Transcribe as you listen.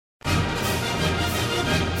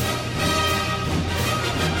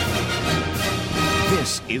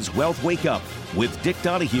This is Wealth Wake Up with Dick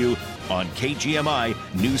Donahue on KGMI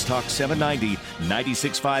News Talk 790,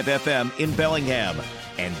 96.5 FM in Bellingham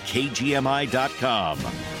and KGMI.com.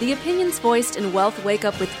 The opinions voiced in Wealth Wake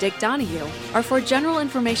Up with Dick Donahue are for general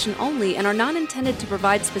information only and are not intended to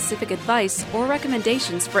provide specific advice or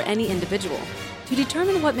recommendations for any individual. To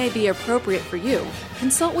determine what may be appropriate for you,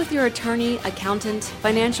 consult with your attorney, accountant,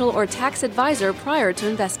 financial, or tax advisor prior to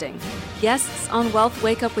investing. Guests on Wealth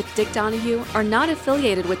Wake Up with Dick Donahue are not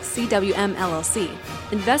affiliated with CWM LLC.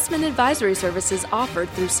 Investment advisory services offered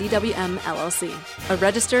through CWM LLC, a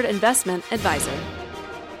registered investment advisor.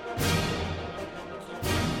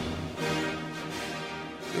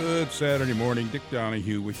 Good Saturday morning. Dick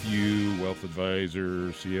Donahue with you, wealth advisor,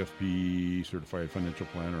 CFP, certified financial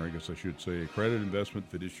planner, I guess I should say, accredited investment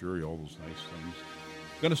fiduciary, all those nice things.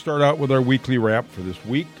 Going to start out with our weekly wrap for this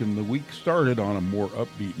week, and the week started on a more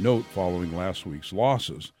upbeat note following last week's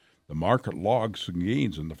losses. The market logged some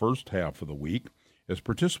gains in the first half of the week as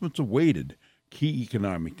participants awaited key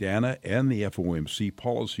economic data and the FOMC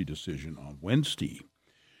policy decision on Wednesday.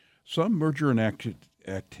 Some merger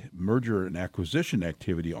and acquisition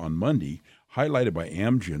activity on Monday, highlighted by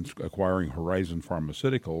Amgen acquiring Horizon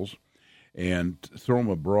Pharmaceuticals and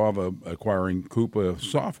Thoma Brava acquiring Coupa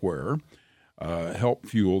Software, helped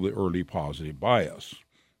fuel the early positive bias.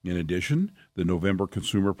 In addition, the November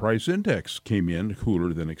Consumer Price Index came in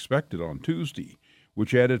cooler than expected on Tuesday,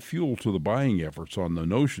 which added fuel to the buying efforts on the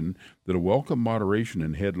notion that a welcome moderation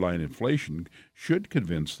in headline inflation should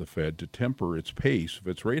convince the Fed to temper its pace of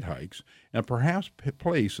its rate hikes and perhaps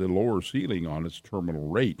place a lower ceiling on its terminal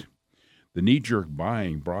rate. The knee-jerk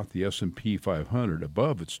buying brought the S&P 500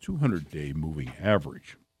 above its 200-day moving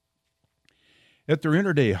average. At their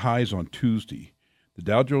intraday highs on Tuesday, the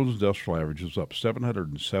Dow Jones Industrial Average was up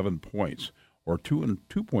 707 points, or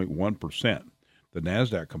 2.1%. The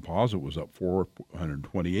NASDAQ Composite was up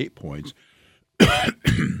 428 points,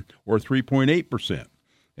 or 3.8%,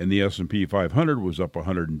 and the S&P 500 was up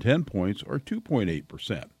 110 points, or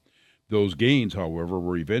 2.8%. Those gains, however,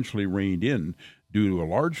 were eventually reined in due to a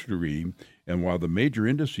large degree, and while the major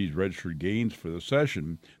indices registered gains for the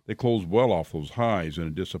session, they closed well off those highs in a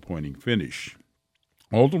disappointing finish.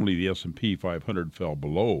 Ultimately, the S&P 500 fell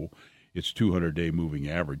below its 200-day moving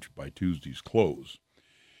average by Tuesday's close.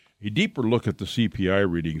 A deeper look at the CPI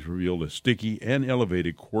readings revealed a sticky and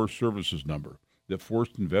elevated core services number that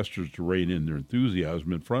forced investors to rein in their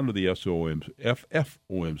enthusiasm in front of the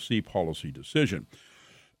FOMC policy decision.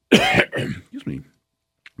 Excuse me.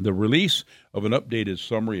 The release of an updated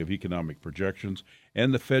summary of economic projections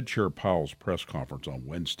and the Fed Chair Powell's press conference on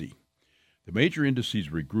Wednesday. The major indices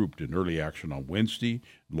regrouped in early action on Wednesday,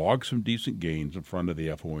 logged some decent gains in front of the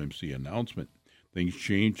FOMC announcement. Things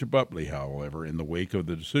changed abruptly, however, in the wake of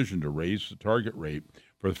the decision to raise the target rate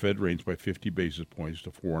for the Fed range by 50 basis points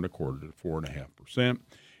to 4.25% to 4.5%,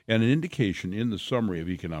 and an indication in the summary of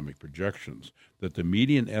economic projections that the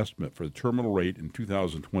median estimate for the terminal rate in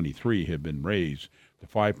 2023 had been raised to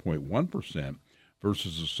 5.1%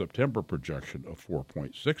 versus a September projection of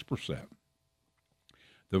 4.6%.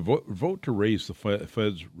 The vote to raise the Fed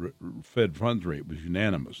funds rate was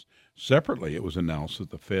unanimous. Separately, it was announced that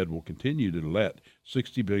the Fed will continue to let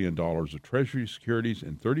 $60 billion of Treasury securities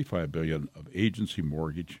and $35 billion of agency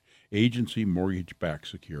mortgage-backed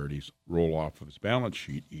securities roll off of its balance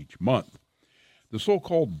sheet each month. The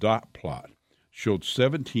so-called dot plot showed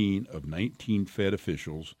 17 of 19 Fed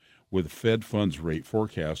officials with Fed funds rate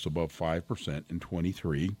forecast above 5% in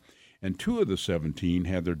 23, and 2 of the 17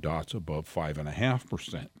 had their dots above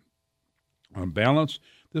 5.5%. On balance,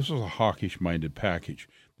 this was a hawkish-minded package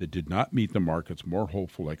that did not meet the market's more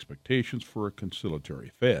hopeful expectations for a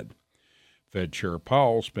conciliatory Fed. Fed Chair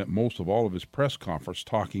Powell spent most of all of his press conference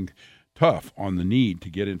talking tough on the need to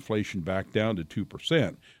get inflation back down to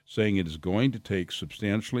 2%, saying it is going to take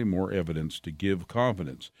substantially more evidence to give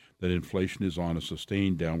confidence that inflation is on a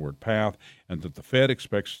sustained downward path and that the Fed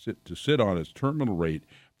expects it to sit on its terminal rate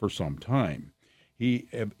for some time. He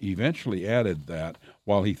eventually added that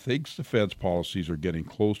while he thinks the Fed's policies are getting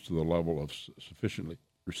close to the level of sufficiently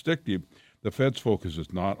restrictive, the Fed's focus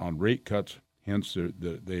is not on rate cuts. Hence,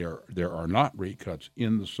 there are not rate cuts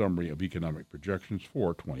in the summary of economic projections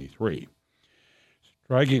for 23.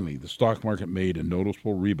 Strikingly, the stock market made a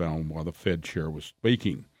noticeable rebound while the Fed chair was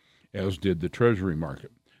speaking, as did the Treasury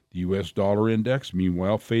market. The U.S. dollar index,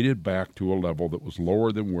 meanwhile, faded back to a level that was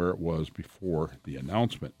lower than where it was before the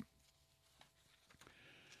announcement.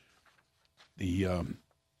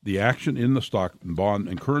 The action in the stock and bond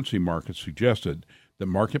and currency markets suggested that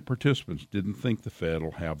market participants didn't think the Fed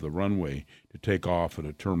will have the runway to take off at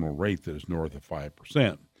a terminal rate that is north of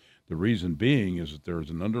 5%. The reason being is that there is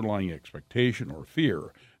an underlying expectation or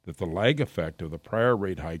fear that the lag effect of the prior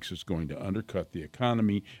rate hikes is going to undercut the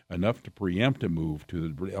economy enough to preempt a move to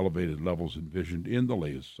the elevated levels envisioned in the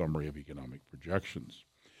latest summary of economic projections.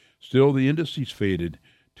 Still, the indices faded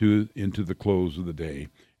into the close of the day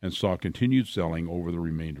and saw continued selling over the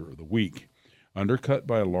remainder of the week, undercut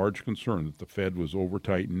by a large concern that the Fed was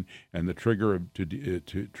over-tightened and the trigger to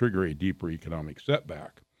trigger a deeper economic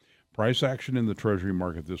setback. Price action in the Treasury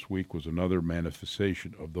market this week was another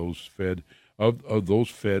manifestation of those Fed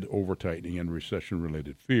over-tightening and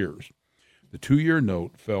recession-related fears. The 2-year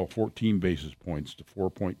note fell 14 basis points to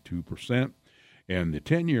 4.2%, and the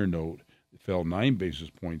 10-year note fell 9 basis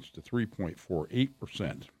points to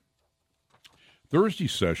 3.48%.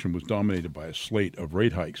 Thursday's session was dominated by a slate of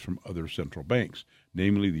rate hikes from other central banks,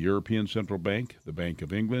 namely the European Central Bank, the Bank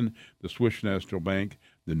of England, the Swiss National Bank,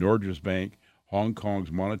 the Norges Bank. Hong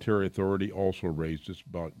Kong's Monetary Authority also raised its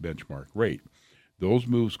benchmark rate. Those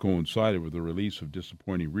moves coincided with the release of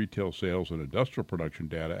disappointing retail sales and industrial production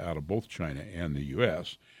data out of both China and the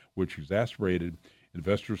U.S., which exacerbated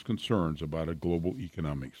investors' concerns about a global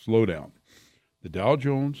economic slowdown. The Dow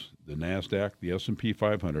Jones, the NASDAQ, the S&P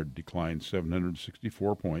 500 declined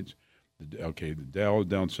 764 points. The Dow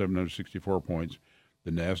down 764 points,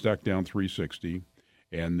 the NASDAQ down 360,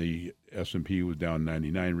 and the S&P was down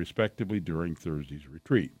 99, respectively, during Thursday's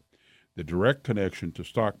retreat. The direct connection to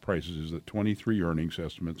stock prices is that 23 earnings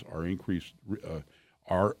estimates are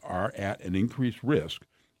at an increased risk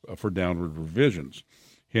for downward revisions.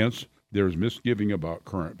 Hence, there is misgiving about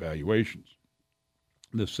current valuations.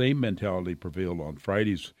 The same mentality prevailed on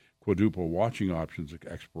Friday's quadruple watching options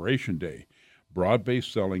expiration day.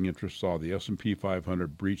 Broad-based selling interest saw the S&P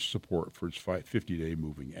 500 breach support for its 50-day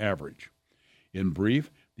moving average. In brief,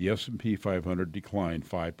 the S&P 500 declined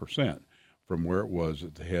 5% from where it was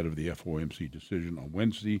at the head of the FOMC decision on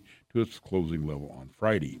Wednesday to its closing level on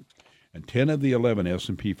Friday. And 10 of the 11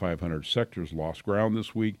 S&P 500 sectors lost ground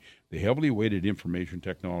this week. The heavily weighted information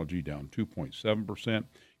technology down 2.7%,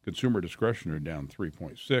 consumer discretionary down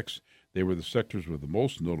 3.6%. They were the sectors with the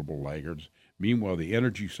most notable laggards. Meanwhile, the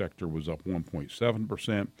energy sector was up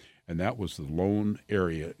 1.7%, and that was the lone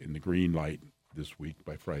area in the green light this week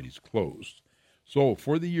by Friday's close. So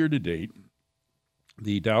for the year to date,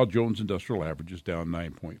 the Dow Jones Industrial Average is down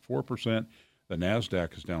 9.4%. The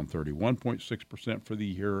NASDAQ is down 31.6% for the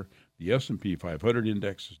year. The S&P 500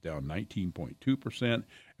 index is down 19.2%,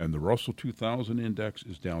 and the Russell 2000 index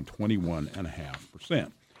is down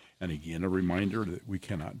 21.5%. And again, a reminder that we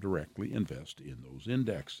cannot directly invest in those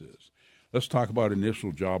indexes. Let's talk about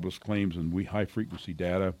initial jobless claims and high-frequency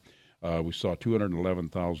data. We saw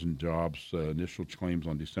 211,000 jobs, initial claims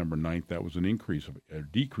on December 9th. That was a decrease of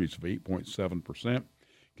 8.7%.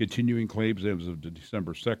 Continuing claims as of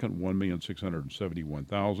December 2nd,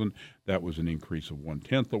 1,671,000. That was an increase of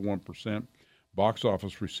 0.1%. Box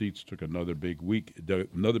office receipts took another big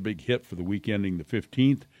hit for the week ending the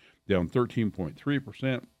 15th, down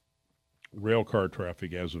 13.3%. Rail car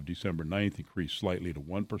traffic as of December 9th increased slightly to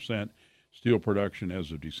 1%. Steel production as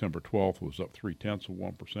of December 12th was up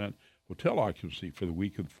 0.3%. Hotel occupancy for the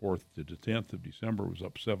week of the 4th to the 10th of December was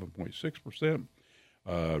up 7.6%.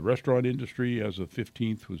 Restaurant industry as of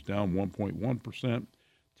 15th was down 1.1%.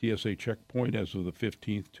 TSA checkpoint as of the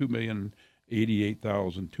 15th,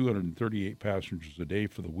 2,088,238 passengers a day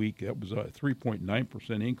for the week. That was a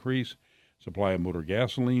 3.9% increase. Supply of motor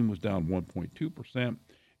gasoline was down 1.2%.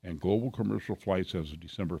 And global commercial flights as of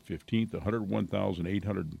December 15th,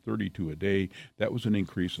 101,832 a day. That was an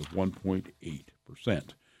increase of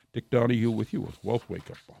 1.8%. Dick Donahue with you with Wealth Wake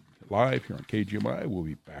Up live here on KGMI. We'll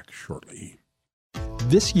be back shortly.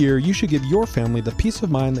 This year, you should give your family the peace of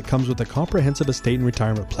mind that comes with a comprehensive estate and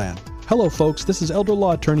retirement plan. Hello, folks. This is elder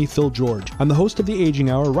law attorney Phil George. I'm the host of the Aging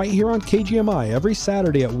Hour right here on KGMI every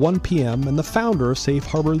Saturday at 1 p.m. and the founder of Safe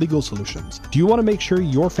Harbor Legal Solutions. Do you want to make sure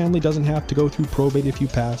your family doesn't have to go through probate if you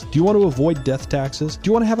pass? Do you want to avoid death taxes? Do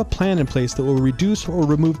you want to have a plan in place that will reduce or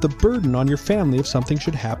remove the burden on your family if something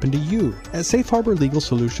should happen to you? At Safe Harbor Legal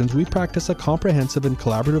Solutions, we practice a comprehensive and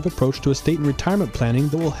collaborative approach to estate and retirement planning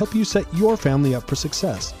that will help you set your family up for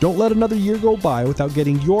success. Don't let another year go by without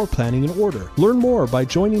getting your planning in order. Learn more by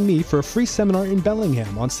joining me for a free seminar in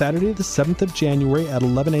Bellingham on Saturday the 7th of January at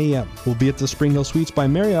 11 a.m. We'll be at the Spring Hill Suites by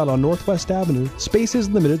Marriott on Northwest Avenue. Space is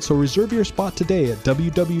limited, so reserve your spot today at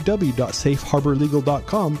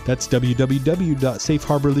www.safeharborlegal.com. That's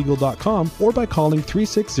www.safeharborlegal.com, or by calling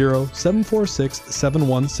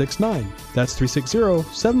 360-746-7169. That's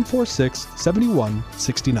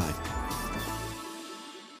 360-746-7169.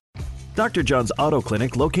 Dr. John's Auto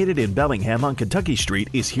Clinic, located in Bellingham on Kentucky Street,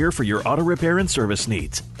 is here for your auto repair and service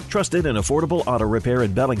needs. Trusted and affordable auto repair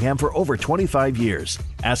in Bellingham for over 25 years.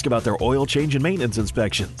 Ask about their oil change and maintenance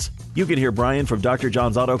inspections. You can hear Brian from Dr.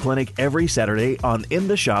 John's Auto Clinic every Saturday on In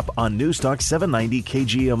the Shop on News Talk 790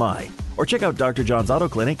 KGMI. Or check out Dr. John's Auto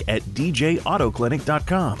Clinic at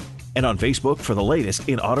djautoclinic.com. And on Facebook for the latest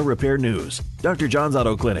in auto repair news. Dr. John's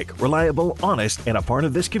Auto Clinic, reliable, honest, and a part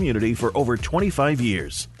of this community for over 25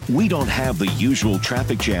 years. We don't have the usual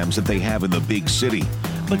traffic jams that they have in the big city,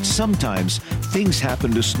 but sometimes things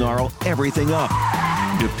happen to snarl everything up.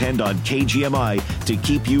 Depend on KGMI to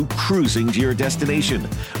keep you cruising to your destination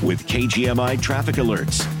with KGMI traffic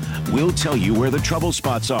alerts. We'll tell you where the trouble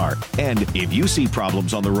spots are, and if you see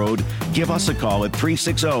problems on the road, give us a call at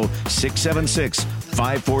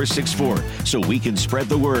 360-676-5464 so we can spread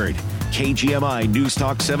the word. KGMI News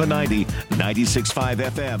Talk 790, 96.5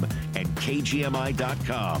 FM, and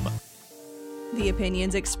KGMI.com. The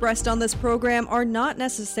opinions expressed on this program are not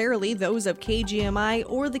necessarily those of KGMI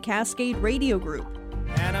or the Cascade Radio Group.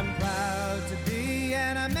 And I'm proud to be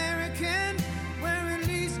an American, where at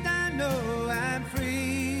least I know I'm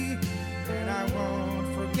free. And I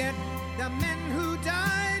won't forget the men who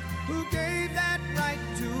died, who gave that right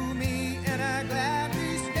to me, and I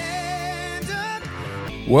gladly stand up.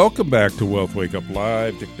 Welcome back to Wealth Wake Up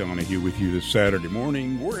Live. Dick Donahue with you this Saturday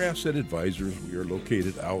morning. We're asset advisors. We are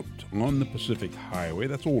located out on the Pacific Highway.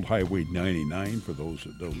 That's Old Highway 99 for those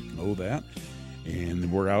that don't know that.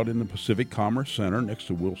 And we're out in the Pacific Commerce Center next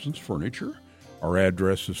to Wilson's Furniture. Our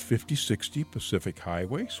address is 5060 Pacific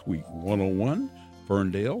Highway, Suite 101,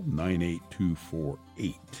 Ferndale,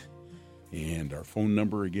 98248. And our phone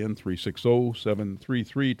number again,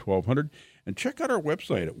 360-733-1200. And check out our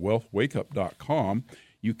website at wealthwakeup.com.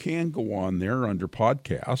 You can go on there under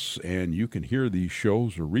podcasts, and you can hear these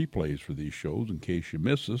shows or replays for these shows in case you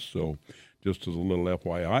miss us. So just as a little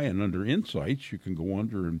FYI, and under Insights, you can go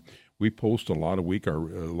under and we post a lot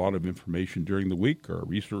of information during the week. Our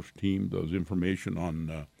research team does information on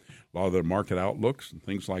a lot of the market outlooks and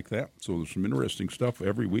things like that. So there's some interesting stuff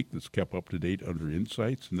every week that's kept up to date under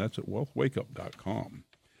Insights, and that's at wealthwakeup.com.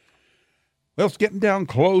 Well, it's getting down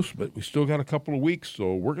close, but we still got a couple of weeks,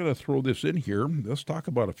 so we're going to throw this in here. Let's talk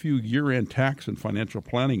about a few year-end tax and financial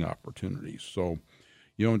planning opportunities. So,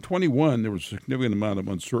 in 21, there was a significant amount of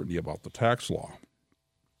uncertainty about the tax law.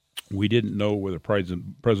 We didn't know whether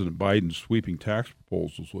President Biden's sweeping tax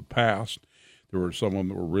proposals would pass. There were some of them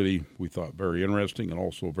that were really, we thought, very interesting and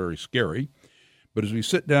also very scary. But as we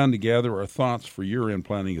sit down to gather our thoughts for year-end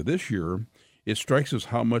planning of this year, it strikes us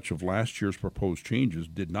how much of last year's proposed changes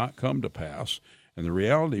did not come to pass. And the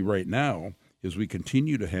reality right now is we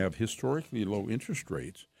continue to have historically low interest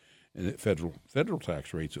rates, and federal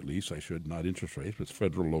tax rates at least, not interest rates, but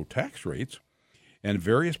federal low tax rates, and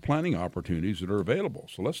various planning opportunities that are available.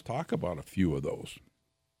 So let's talk about a few of those.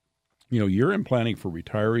 Year-end planning for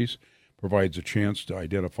retirees provides a chance to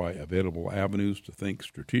identify available avenues to think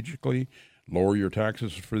strategically, lower your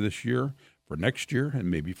taxes for this year, for next year,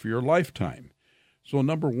 and maybe for your lifetime. So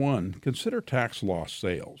number one, consider tax loss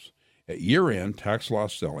sales. At year-end, tax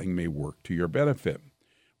loss selling may work to your benefit.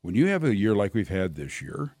 When you have a year like we've had this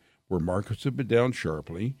year, where markets have been down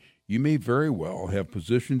sharply, you may very well have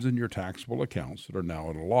positions in your taxable accounts that are now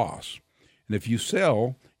at a loss. And if you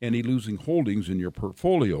sell any losing holdings in your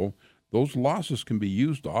portfolio, those losses can be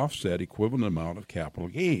used to offset equivalent amount of capital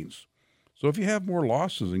gains. So if you have more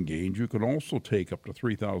losses than gains, you can also take up to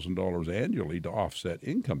 $3,000 annually to offset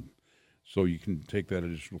income. So you can take that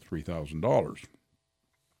additional $3,000.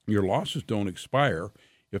 Your losses don't expire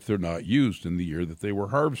if they're not used in the year that they were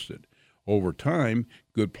harvested. Over time,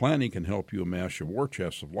 good planning can help you amass a war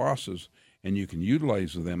chest of losses, and you can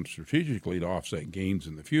utilize them strategically to offset gains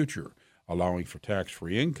in the future, allowing for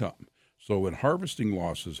tax-free income. So when harvesting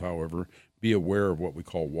losses, however, be aware of what we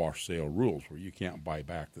call wash sale rules, where you can't buy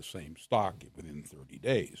back the same stock within 30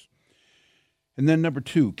 days. And then number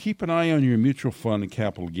two, keep an eye on your mutual fund and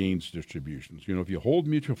capital gains distributions. If you hold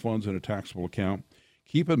mutual funds in a taxable account,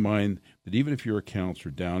 keep in mind that even if your accounts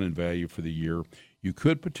are down in value for the year, you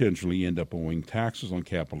could potentially end up owing taxes on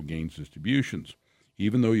capital gains distributions.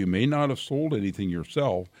 Even though you may not have sold anything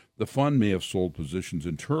yourself, the fund may have sold positions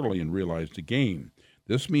internally and realized a gain.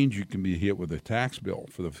 This means you can be hit with a tax bill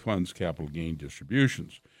for the fund's capital gain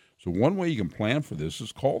distributions. So one way you can plan for this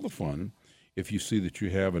is call the fund if you see that you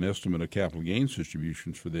have an estimate of capital gains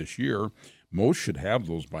distributions for this year. Most should have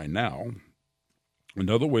those by now.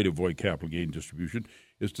 Another way to avoid capital gain distribution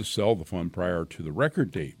is to sell the fund prior to the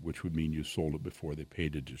record date, which would mean you sold it before they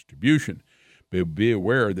paid a distribution. But be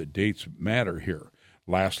aware that dates matter here.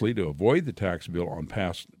 Lastly, to avoid the tax bill on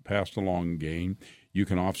passed along gain, You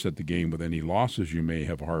can offset the gain with any losses you may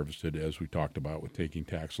have harvested, as we talked about with taking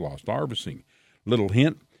tax loss harvesting. Little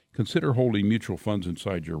hint, consider holding mutual funds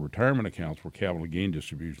inside your retirement accounts where capital gain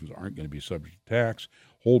distributions aren't going to be subject to tax.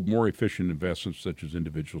 Hold more efficient investments such as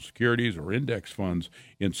individual securities or index funds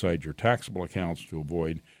inside your taxable accounts to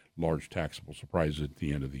avoid large taxable surprises at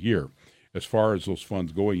the end of the year. As far as those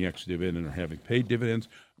funds going ex-dividend or having paid dividends,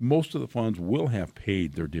 most of the funds will have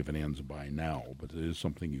paid their dividends by now, but it is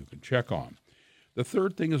something you can check on. The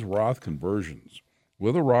third thing is Roth conversions.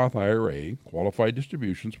 With a Roth IRA, qualified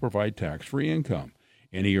distributions provide tax-free income.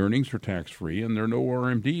 Any earnings are tax-free, and there are no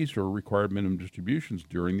RMDs or required minimum distributions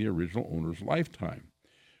during the original owner's lifetime.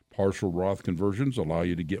 Partial Roth conversions allow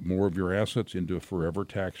you to get more of your assets into a forever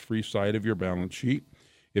tax-free side of your balance sheet.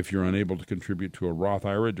 If you're unable to contribute to a Roth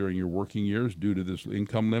IRA during your working years due to this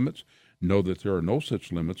income limits, know that there are no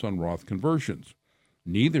such limits on Roth conversions.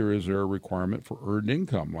 Neither is there a requirement for earned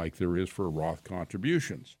income like there is for Roth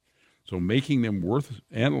contributions, so making them worth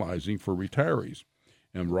analyzing for retirees.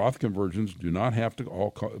 And Roth conversions do not have to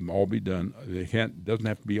all be done. Doesn't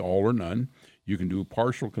have to be all or none. You can do a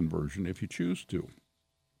partial conversion if you choose to.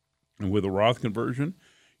 And with a Roth conversion,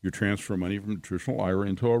 you transfer money from a traditional IRA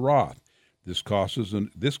into a Roth. This causes an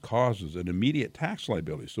immediate tax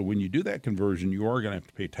liability. So when you do that conversion, you are going to have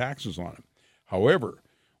to pay taxes on it. However,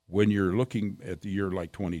 when you're looking at the year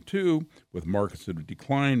like 22, with markets that have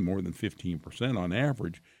declined more than 15% on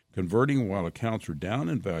average, converting while accounts are down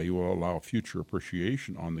in value will allow future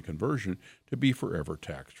appreciation on the conversion to be forever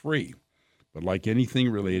tax-free. But like anything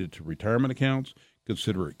related to retirement accounts,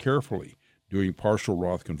 consider it carefully. Doing partial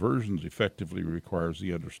Roth conversions effectively requires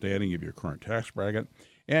the understanding of your current tax bracket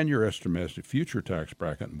and your estimated future tax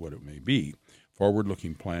bracket and what it may be.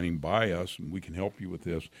 Forward-looking planning by us, and we can help you with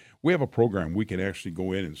this. We have a program. We can actually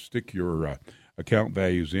go in and stick your account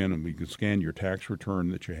values in, and we can scan your tax return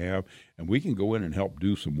that you have, and we can go in and help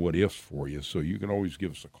do some what-ifs for you. So you can always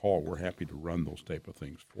give us a call. We're happy to run those type of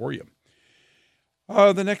things for you.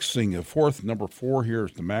 The next thing, number 4 here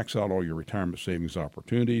is to max out all your retirement savings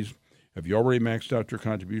opportunities. Have you already maxed out your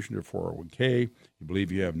contribution to 401k? You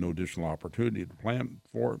believe you have no additional opportunity to plan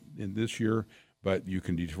for in this year, but you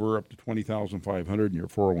can defer up to $20,500 in your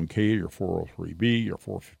 401k, your 403b, your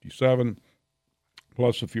 457.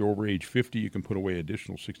 Plus, if you're over age 50, you can put away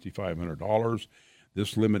additional $6,500.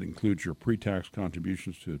 This limit includes your pre-tax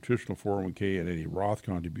contributions to the traditional 401k and any Roth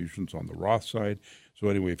contributions on the Roth side. So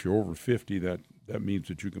anyway, if you're over 50, that means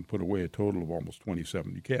that you can put away a total of almost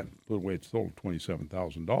 $27,000. You can put away a total of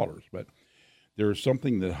 $27,000. But there is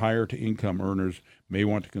something that higher to income earners may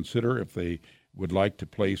want to consider if they would like to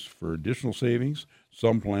place for additional savings.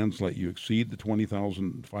 Some plans let you exceed the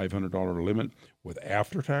 $20,500 limit with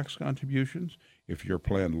after-tax contributions. If your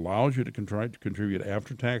plan allows you to contribute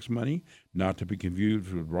after-tax money, not to be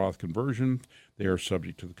confused with Roth conversions, they are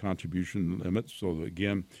subject to the contribution limits. So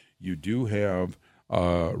again, you do have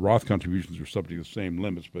Roth contributions are subject to the same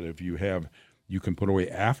limits, but if you can put away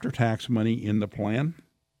after-tax money in the plan.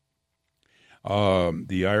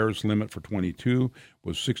 The IRS limit for 22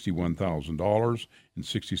 was $61,000 and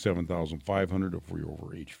 $67,500 if you're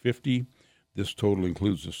over age 50. This total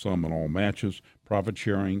includes the sum and all matches, profit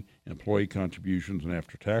sharing, employee contributions, and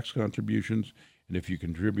after-tax contributions. And if you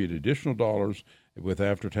contribute additional dollars with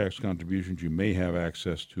after-tax contributions, you may have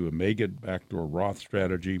access to a mega backdoor Roth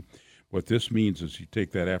strategy. What this means is you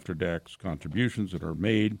take that after-tax contributions that are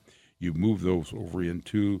made, you move those over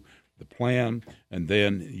into the plan, and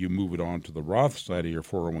then you move it on to the Roth side of your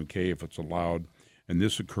 401k if it's allowed. And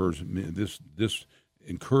this incurs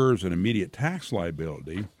an immediate tax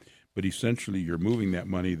liability, but essentially you're moving that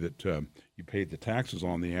money that you paid the taxes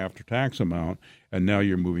on, the after-tax amount, and now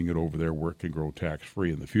you're moving it over there where it can grow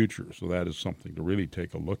tax-free in the future. So that is something to really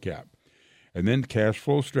take a look at. And then cash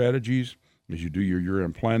flow strategies. As you do your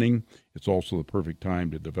year-end planning, it's also the perfect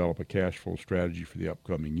time to develop a cash flow strategy for the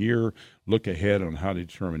upcoming year. Look ahead on how to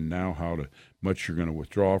determine now how much you're going to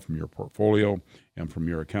withdraw from your portfolio and from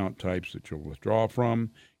your account types that you'll withdraw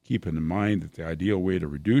from. Keeping in mind that the ideal way to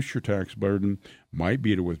reduce your tax burden might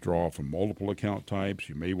be to withdraw from multiple account types.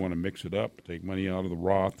 You may want to mix it up, take money out of the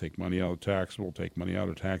Roth, take money out of taxable, take money out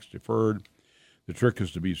of tax deferred. The trick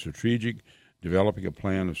is to be strategic, developing a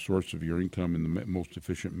plan of source of your income in the most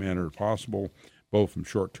efficient manner possible, both from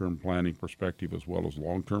short-term planning perspective as well as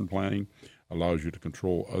long-term planning, allows you to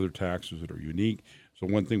control other taxes that are unique. So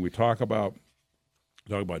one thing we talk about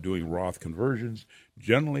doing Roth conversions.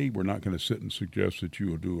 Generally, we're not going to sit and suggest that you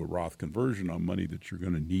will do a Roth conversion on money that you're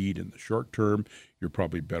going to need in the short term. You're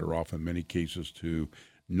probably better off in many cases to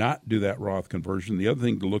not do that Roth conversion. The other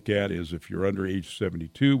thing to look at is if you're under age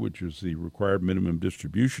 72, which is the required minimum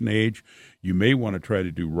distribution age, you may want to try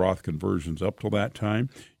to do Roth conversions up till that time.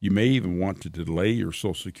 You may even want to delay your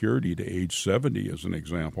Social Security to age 70 as an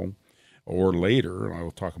example, or later. And I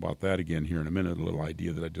will talk about that again here in a minute, a little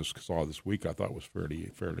idea that I just saw this week I thought was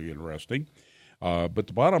fairly interesting. But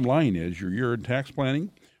the bottom line is your year-end tax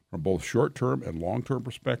planning from both short-term and long-term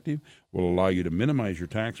perspective will allow you to minimize your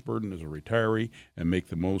tax burden as a retiree and make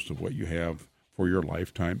the most of what you have for your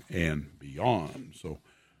lifetime and beyond. So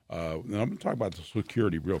now I'm going to talk about the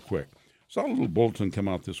Security real quick. Saw a little bulletin come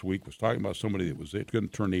out this week, was talking about somebody that was going to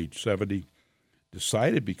turn age 70,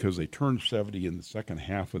 decided because they turned 70 in the second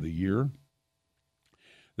half of the year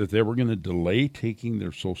that they were going to delay taking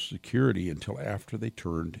their Social Security until after they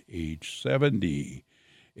turned age 70.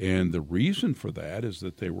 And the reason for that is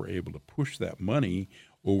that they were able to push that money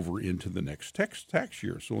over into the next tax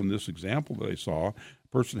year. So in this example that I saw, the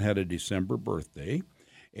person had a December birthday,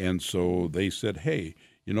 and so they said, hey,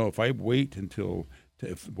 if I wait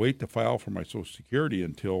to file for my Social Security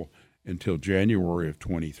until January of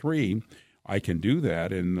 23, I can do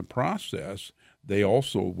that. In the process, they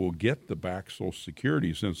also will get the back Social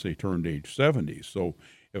Security since they turned age 70. So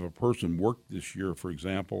if a person worked this year, for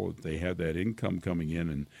example, they had that income coming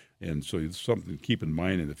in, and so it's something to keep in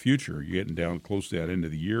mind in the future. You're getting down close to that end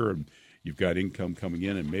of the year, and you've got income coming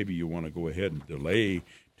in, and maybe you want to go ahead and delay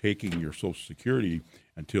taking your Social Security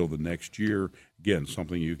until the next year. Again,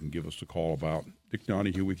 something you can give us a call about. Dick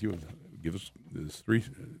Donahue with you. Give us this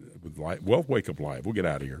with Wealth Wake Up Live. We'll get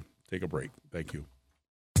out of here. Take a break. Thank you.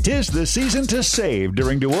 'Tis the season to save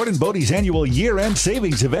during DeWard & Bodie's annual year-end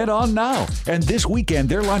savings event on now. And this weekend,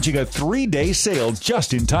 they're launching a 3-day sale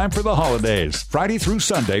just in time for the holidays. Friday through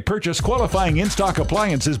Sunday, purchase qualifying in-stock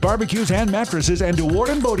appliances, barbecues, and mattresses, and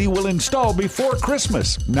DeWard & Bodie will install before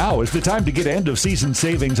Christmas. Now is the time to get end-of-season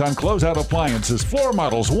savings on closeout appliances, floor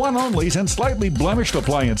models, one-onlys, and slightly blemished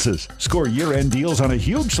appliances. Score year-end deals on a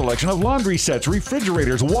huge selection of laundry sets,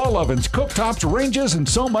 refrigerators, wall ovens, cooktops, ranges, and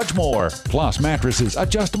so much more. Plus mattresses,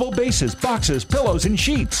 adjustable bases, boxes, pillows, and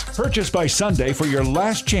sheets. Purchase by Sunday for your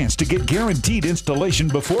last chance to get guaranteed installation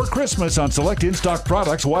before Christmas on select in-stock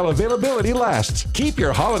products while availability lasts. Keep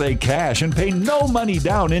your holiday cash and pay no money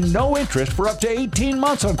down and no interest for up to 18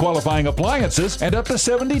 months on qualifying appliances and up to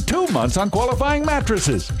 72 months on qualifying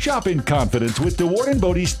mattresses. Shop in confidence with DeWard &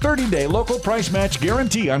 Bodie's 30-day local price match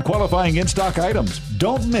guarantee on qualifying in-stock items.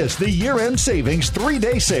 Don't miss the year-end savings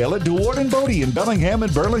 3-day sale at DeWard & Bodie in Bellingham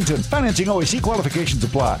and Burlington. Financing OAC qualifications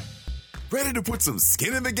apply. Ready to put some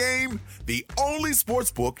skin in the game? The only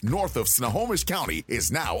sports book north of Snohomish County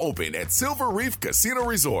is now open at Silver Reef Casino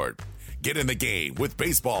Resort. Get in the game with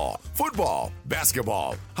baseball, football,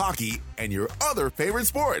 basketball, hockey, and your other favorite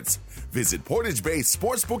sports. Visit Portage Bay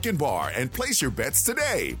Sportsbook and Bar and place your bets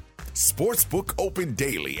today. Sportsbook open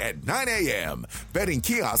daily at 9 a.m. Betting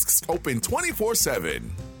kiosks open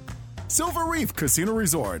 24/7. Silver Reef Casino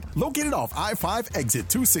Resort, located off I-5 exit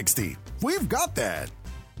 260. We've got that.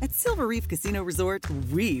 At Silver Reef Casino Resort,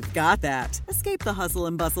 we've got that. Escape the hustle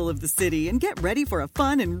and bustle of the city and get ready for a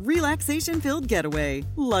fun and relaxation-filled getaway.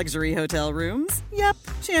 Luxury hotel rooms? Yep.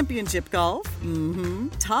 Championship golf? Mm-hmm.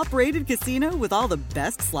 Top-rated casino with all the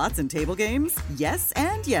best slots and table games? Yes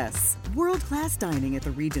and yes. World-class dining at the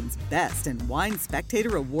region's best and Wine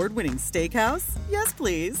Spectator award-winning steakhouse? Yes,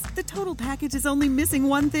 please. The total package is only missing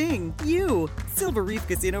one thing. You. Silver Reef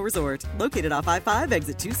Casino Resort, located off I-5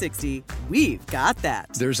 exit 260. We've got that.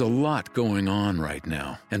 There's a lot going on right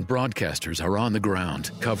now, and broadcasters are on the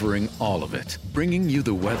ground covering all of it, bringing you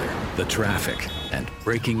the weather, the traffic, and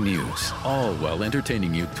breaking news, all while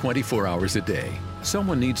entertaining you 24 hours a day.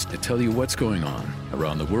 Someone needs to tell you what's going on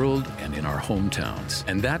around the world and in our hometowns.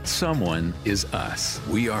 And that someone is us.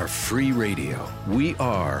 We are free radio. We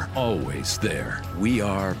are always there. We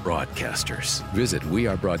are broadcasters. Visit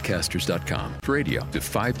wearebroadcasters.com for radio to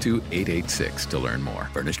 52886 to learn more.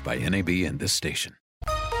 Furnished by NAB and this station.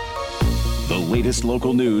 The latest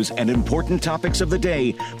local news and important topics of the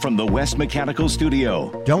day from the West Mechanical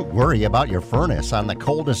Studio. Don't worry about your furnace on the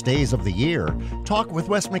coldest days of the year. Talk with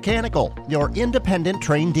West Mechanical, your independent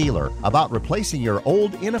Trane dealer, about replacing your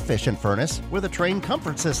old inefficient furnace with a Trane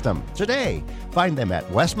comfort system today. Find them at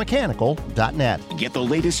westmechanical.net. Get the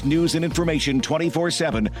latest news and information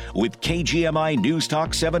 24/7 with KGMI News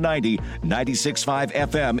Talk 790, 96.5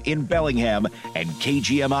 FM in Bellingham and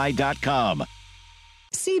KGMI.com.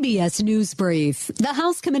 CBS News Brief. The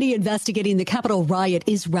House committee investigating the Capitol riot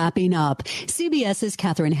is wrapping up. CBS's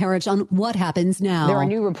Catherine Herridge on what happens now. There are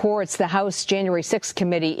new reports. The House January 6th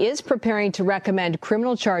committee is preparing to recommend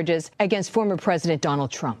criminal charges against former President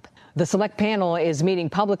Donald Trump. The select panel is meeting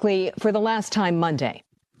publicly for the last time Monday.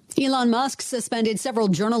 Elon Musk suspended several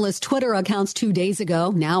journalists' Twitter accounts 2 days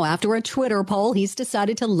ago. Now, after a Twitter poll, he's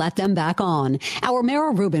decided to let them back on. Our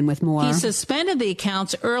Mara Rubin with more. He suspended the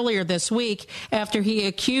accounts earlier this week after he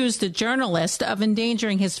accused the journalist of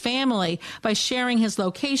endangering his family by sharing his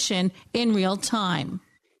location in real time.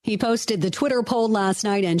 He posted the Twitter poll last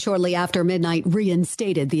night and shortly after midnight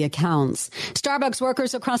reinstated the accounts. Starbucks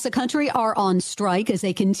workers across the country are on strike as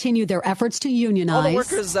they continue their efforts to unionize. All the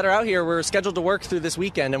workers that are out here were scheduled to work through this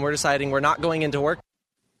weekend, and we're deciding we're not going into work.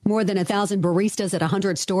 More than 1,000 baristas at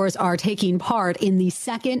 100 stores are taking part in the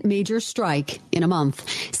second major strike in a month.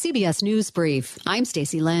 CBS News Brief. I'm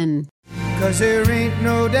Stacey Lynn. 'Cause there ain't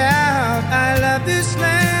no doubt I love this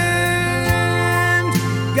land.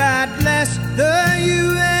 God bless the USA.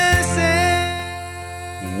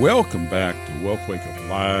 Welcome back to Wealth Wake Up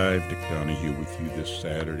Live. Dick Donahue with you this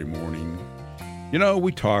Saturday morning. You know,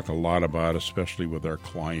 we talk a lot about, especially with our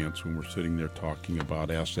clients, when we're sitting there talking about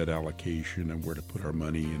asset allocation and where to put our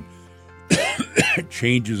money and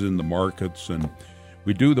changes in the markets. And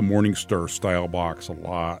we do the Morningstar style box a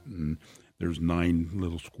lot, and there's 9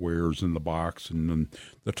 little squares in the box. And then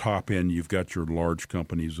the top end, you've got your large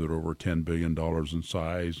companies that are over $10 billion in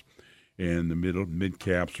size. And the mid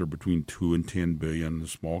caps are between 2 and 10 billion. The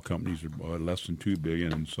small companies are less than 2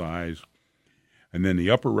 billion in size. And then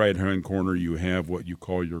the upper right-hand corner, you have what you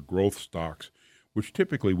call your growth stocks, which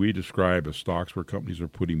typically we describe as stocks where companies are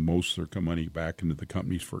putting most of their money back into the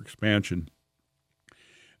companies for expansion.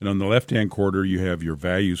 And on the left-hand corner, you have your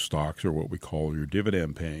value stocks, or what we call your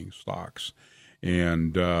dividend-paying stocks.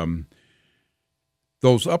 And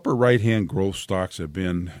those upper right-hand growth stocks have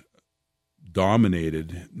been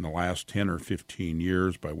dominated in the last 10 or 15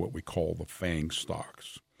 years by what we call the FANG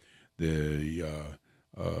stocks.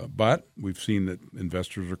 But we've seen that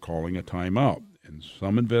investors are calling a timeout. And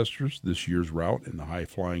some investors, this year's rout in the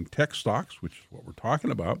high-flying tech stocks, which is what we're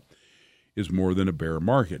talking about, is more than a bear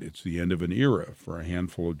market. It's the end of an era for a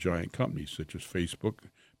handful of giant companies such as Facebook,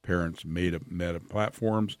 parents Meta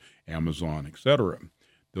Platforms, Amazon, etc.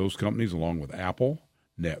 Those companies, along with Apple,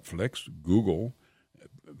 Netflix, Google,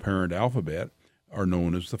 parent Alphabet, are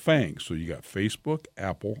known as the FANGs. So you got Facebook,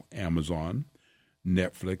 Apple, Amazon,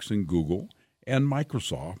 Netflix, and Google, and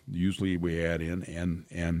Microsoft. Usually we add in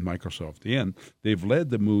and Microsoft at the end. They've led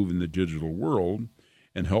the move in the digital world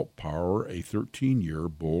and helped power a 13-year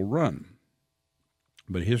bull run.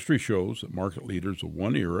 But history shows that market leaders of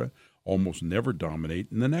one era almost never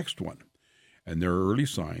dominate in the next one. And there are early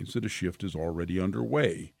signs that a shift is already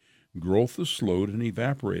underway. Growth has slowed and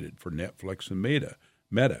evaporated for Netflix and Meta,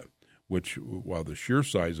 which, while the sheer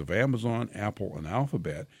size of Amazon, Apple, and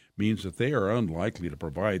Alphabet means that they are unlikely to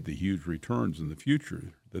provide the huge returns in the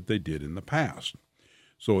future that they did in the past.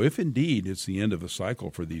 So if indeed it's the end of a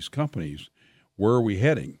cycle for these companies, where are we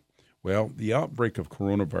heading? Well, the outbreak of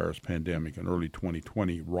coronavirus pandemic in early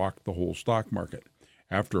 2020 rocked the whole stock market.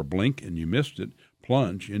 After a blink and you missed it,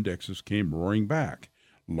 plunge, indexes came roaring back.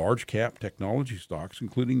 Large cap technology stocks,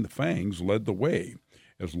 including the FANGs, led the way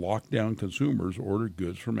as lockdown consumers ordered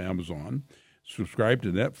goods from Amazon, subscribed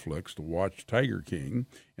to Netflix to watch Tiger King,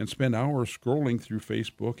 and spent hours scrolling through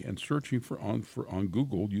Facebook and searching on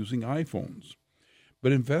Google using iPhones.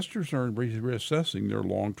 But investors are reassessing their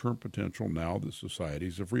long-term potential now that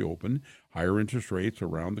societies have reopened. Higher interest rates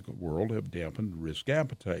around the world have dampened risk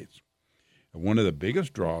appetites. And one of the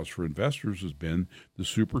biggest draws for investors has been the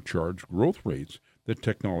supercharged growth rates that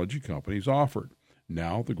technology companies offered.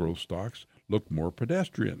 Now the growth stocks look more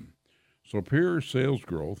pedestrian. Superior sales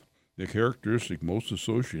growth, the characteristic most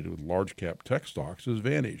associated with large-cap tech stocks, has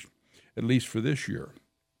vanished, at least for this year.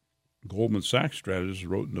 Goldman Sachs strategists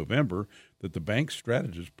wrote in November that the bank's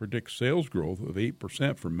strategists predict sales growth of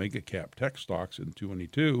 8% for mega-cap tech stocks in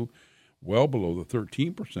 2022, well below the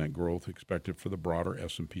 13% growth expected for the broader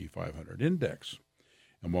S&P 500 index.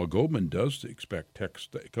 And while Goldman does expect tech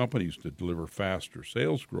companies to deliver faster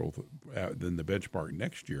sales growth than the benchmark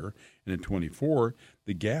next year and in 2024,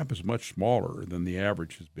 the gap is much smaller than the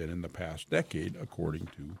average has been in the past decade, according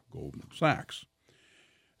to Goldman Sachs.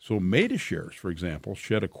 So Meta shares, for example,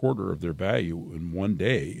 shed a quarter of their value in one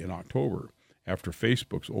day in October after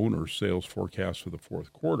Facebook's owner's sales forecast for the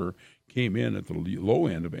fourth quarter came in at the low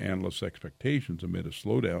end of analysts' expectations amid a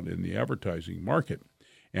slowdown in the advertising market.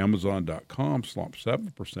 Amazon.com slumped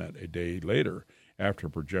 7% a day later after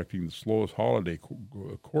projecting the slowest holiday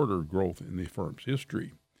quarter growth in the firm's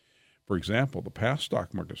history. For example, the past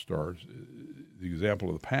stock market stars, the example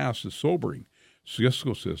of the past is sobering.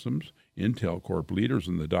 Cisco Systems, Intel Corp leaders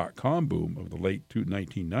in the dot-com boom of the late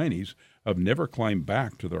 1990s, have never climbed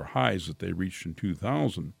back to their highs that they reached in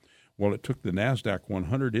 2000, while it took the NASDAQ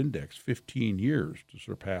 100 index 15 years to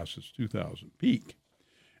surpass its 2000 peak.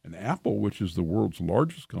 And Apple, which is the world's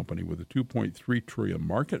largest company with a $2.3 trillion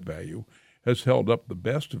market value, has held up the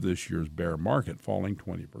best of this year's bear market, falling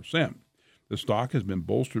 20%. The stock has been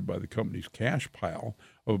bolstered by the company's cash pile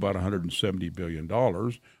of about $170 billion,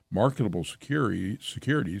 marketable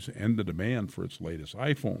securities, and the demand for its latest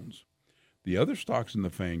iPhones. The other stocks in the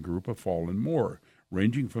FANG group have fallen more,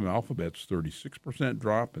 ranging from Alphabet's 36%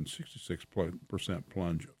 drop and 66%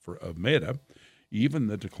 plunge of Meta. Even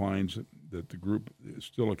the declines that the group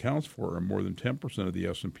still accounts for are more than 10% of the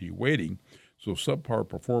S&P weighting, so subpar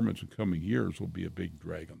performance in coming years will be a big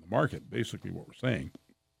drag on the market. Basically what we're saying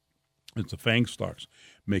is the FANG stocks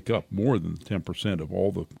make up more than 10% of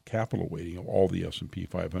all the capital weighting of all the S&P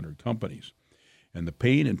 500 companies. And the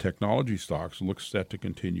pain and technology stocks look set to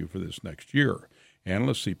continue for this next year.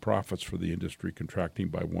 Analysts see profits for the industry contracting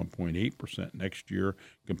by 1.8% next year,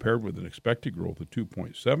 compared with an expected growth of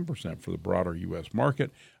 2.7% for the broader U.S.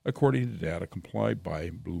 market, according to data compiled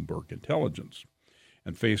by Bloomberg Intelligence.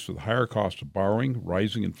 And faced with higher costs of borrowing,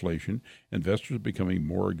 rising inflation, investors are becoming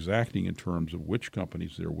more exacting in terms of which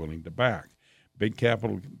companies they're willing to back. Big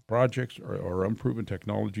capital projects or unproven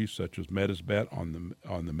technologies such as Meta's bet on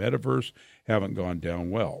the metaverse haven't gone down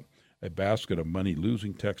well. A basket of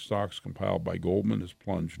money-losing tech stocks compiled by Goldman has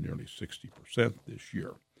plunged nearly 60% this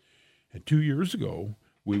year. And 2 years ago,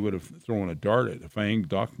 we would have thrown a dart at the FANG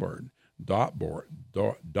dot board,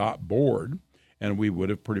 and we would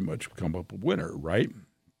have pretty much come up a winner, right?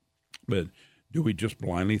 But do we just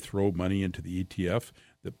blindly throw money into the ETF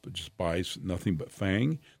that just buys nothing but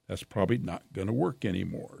FANG? That's probably not going to work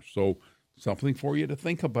anymore. So something for you to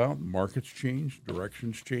think about. Markets change,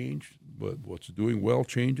 directions change, but what's doing well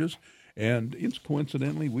changes. And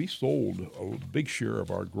coincidentally, we sold a big share of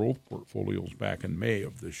our growth portfolios back in May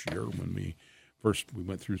of this year when we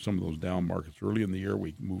went through some of those down markets early in the year.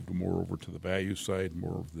 We moved more over to the value side,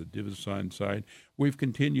 more of the dividend side. We've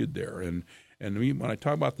continued there. And when I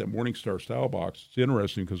talk about that Morningstar style box, it's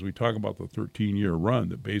interesting because we talk about the 13-year run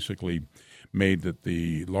that basically made that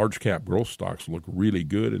the large cap growth stocks look really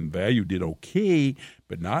good and value did okay,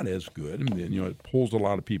 but not as good. And then, it pulls a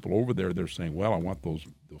lot of people over there. They're saying, well, I want those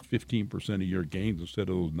 15% a year gains instead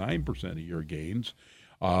of those 9% a year gains.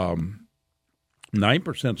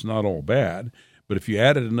 9% is not all bad. But if you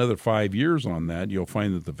added another 5 years on that, you'll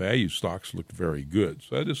find that the value stocks look very good.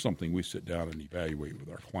 So that is something we sit down and evaluate with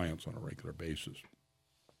our clients on a regular basis.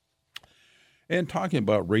 And talking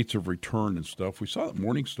about rates of return and stuff, we saw that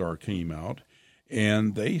Morningstar came out,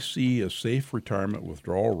 and they see a safe retirement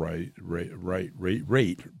withdrawal rate raising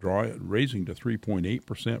to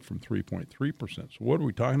 3.8% from 3.3%. So what are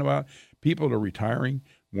we talking about? People are retiring,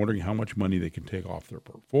 wondering how much money they can take off their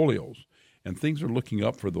portfolios. And things are looking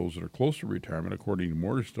up for those that are close to retirement, according to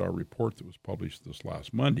Morningstar report that was published this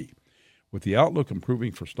last Monday. With the outlook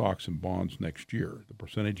improving for stocks and bonds next year, the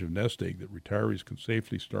percentage of nest egg that retirees can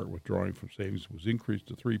safely start withdrawing from savings was increased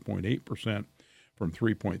to 3.8% from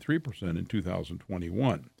 3.3% in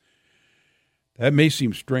 2021. That may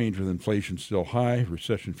seem strange with inflation still high,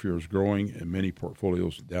 recession fear is growing, and many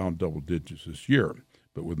portfolios down double digits this year.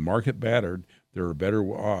 But with market battered, there are better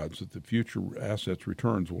odds that the future assets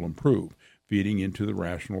returns will improve, feeding into the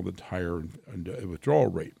rational that's higher withdrawal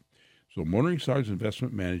rate. So Morningstar's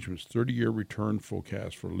investment management's 30-year return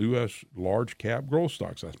forecast for U.S. large-cap growth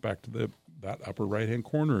stocks, that's back to that upper right-hand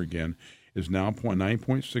corner again, is now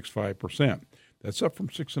 9.65%. That's up from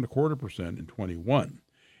 6.25% in 21.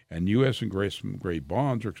 And U.S. investment-grade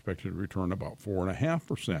bonds are expected to return about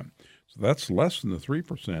 4.5%. So that's less than the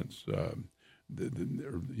 3%,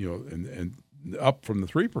 and up from the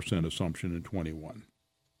 3% assumption in 21.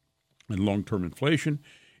 And long-term inflation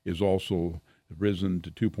is also risen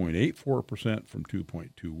to 2.84% from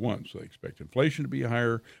 2.21. So they expect inflation to be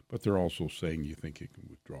higher, but they're also saying you think you can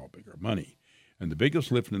withdraw bigger money. And the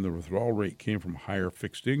biggest lift in the withdrawal rate came from higher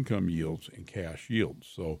fixed income yields and cash yields.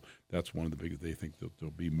 So that's one of the biggest. They think that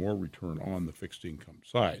there'll be more return on the fixed income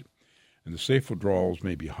side. And the safe withdrawals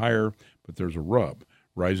may be higher, but there's a rub.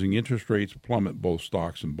 Rising interest rates plummet both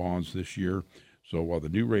stocks and bonds this year. So while the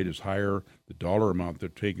new rate is higher, the dollar amount they're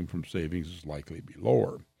taking from savings is likely to be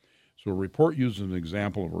lower. So a report uses an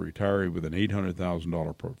example of a retiree with an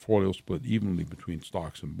 $800,000 portfolio split evenly between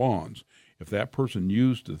stocks and bonds. If that person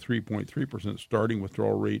used the 3.3% starting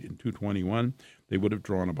withdrawal rate in 2021, they would have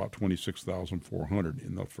drawn about $26,400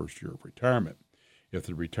 in the first year of retirement. If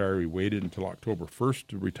the retiree waited until October 1st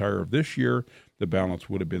to retire of this year, the balance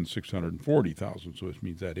would have been $640,000. So this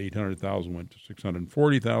means that $800,000 went to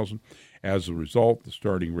 $640,000. As a result, the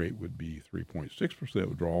starting rate would be 3.6%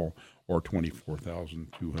 withdrawal, or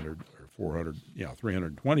 $24,200 or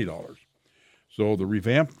 $320. So the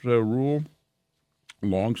revamped rule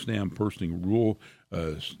long-standing personal rule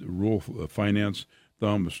of finance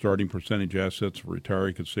thumb of starting percentage assets a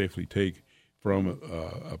retiree could safely take from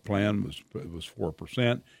a plan was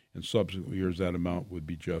 4%. In subsequent years, that amount would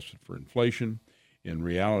be adjusted for inflation. In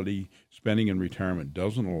reality, spending in retirement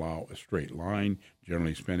doesn't allow a straight line.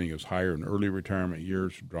 Generally, spending is higher in early retirement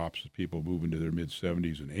years, drops as people move into their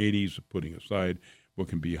mid-70s and 80s, putting aside what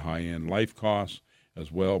can be high-end life costs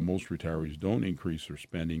as well. Most retirees don't increase their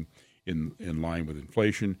spending in line with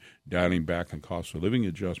inflation. Dialing back on cost of living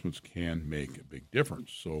adjustments can make a big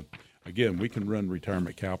difference. So, again, we can run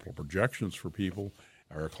retirement capital projections for people,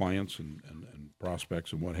 our clients and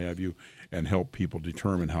prospects and what have you, and help people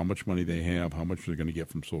determine how much money they have, how much they're going to get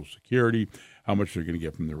from Social Security, how much they're going to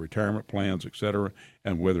get from their retirement plans, et cetera,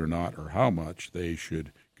 and whether or not or how much they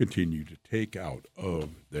should continue to take out of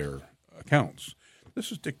their accounts.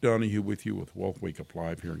 This is Dick Donahue with you with Wealth Wake Up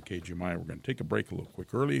Live here in KGMI. We're going to take a break a little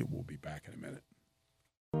quick early. We'll be back in a minute.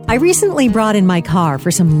 I recently brought in my car for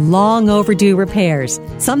some long overdue repairs,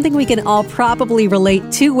 something we can all probably relate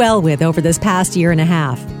too well with over this past year and a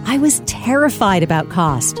half. I was terrified about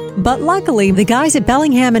cost, but luckily the guys at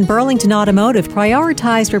Bellingham and Burlington Automotive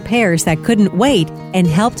prioritized repairs that couldn't wait and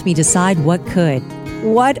helped me decide what could.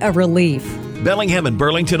 What a relief. Bellingham and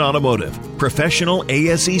Burlington Automotive, professional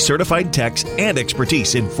ASE certified techs and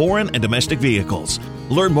expertise in foreign and domestic vehicles.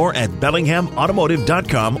 Learn more at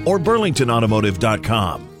BellinghamAutomotive.com or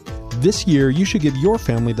BurlingtonAutomotive.com. This year, you should give your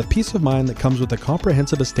family the peace of mind that comes with a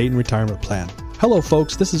comprehensive estate and retirement plan. Hello,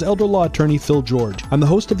 folks. This is elder law attorney Phil George. I'm the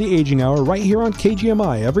host of the Aging Hour right here on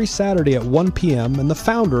KGMI every Saturday at 1 p.m. and the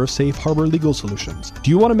founder of Safe Harbor Legal Solutions. Do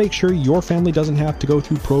you want to make sure your family doesn't have to go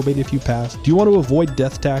through probate if you pass? Do you want to avoid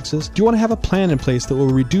death taxes? Do you want to have a plan in place that will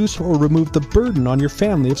reduce or remove the burden on your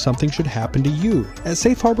family if something should happen to you? At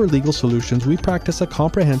Safe Harbor Legal Solutions, we practice a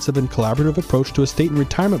comprehensive and collaborative approach to estate and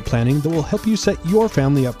retirement planning that will help you set your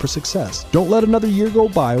family up for success. Don't let another year go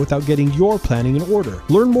by without getting your planning in order.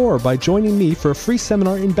 Learn more by joining me for a free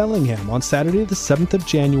seminar in Bellingham on Saturday the 7th of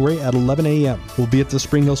January at 11 a.m. We'll be at the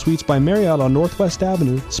Spring Hill Suites by Marriott on Northwest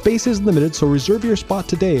Avenue. Space is limited, so reserve your spot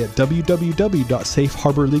today at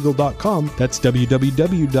www.safeharborlegal.com. That's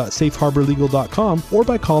www.safeharborlegal.com, or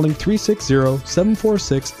by calling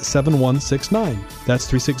 360-746-7169. That's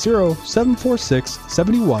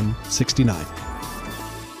 360-746-7169.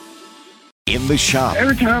 In the shop.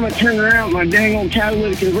 Every time I turn around, my dang old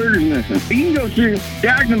catalytic converter's missing. You can go through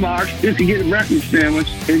Jack in the Box just to get a breakfast sandwich,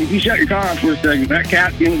 and if you shut your car off for a second, that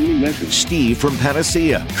cat's going to be missing. Steve from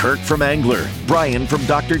Panacea, Kirk from Angler, Brian from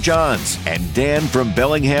Dr. John's, and Dan from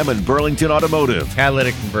Bellingham and Burlington Automotive.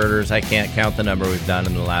 Catalytic converters, I can't count the number we've done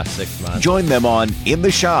in the last 6 months. Join them on In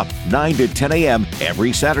the Shop, 9 to 10 a.m.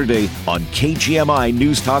 every Saturday on KGMI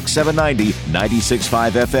News Talk 790,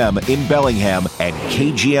 96.5 FM in Bellingham and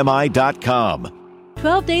KGMI.com.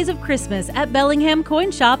 12 Days of Christmas at Bellingham Coin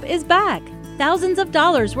Shop is back. Thousands of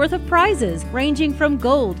dollars worth of prizes ranging from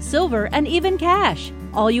gold, silver, and even cash.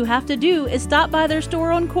 All you have to do is stop by their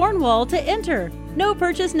store on Cornwall to enter. No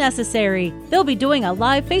purchase necessary. They'll be doing a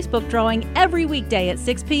live Facebook drawing every weekday at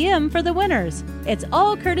 6 p.m. for the winners. It's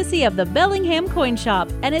all courtesy of the Bellingham Coin Shop,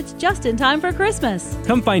 and it's just in time for Christmas.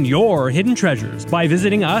 Come find your hidden treasures by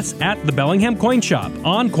visiting us at the Bellingham Coin Shop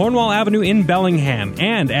on Cornwall Avenue in Bellingham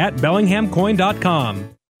and at BellinghamCoin.com.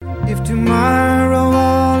 If tomorrow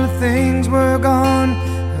all the things were gone,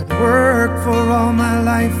 I'd work for all my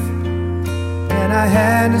life, and I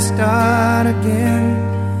had to start again.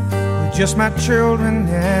 Just my children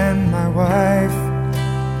and my wife.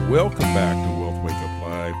 Welcome back to Wealth Wake Up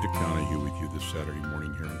Live. Dick Donahue with you this Saturday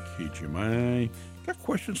morning here on KGMI. Got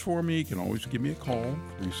questions for me? You can always give me a call,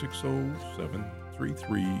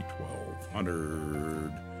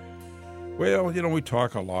 360-733-1200. Well, we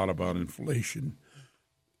talk a lot about inflation.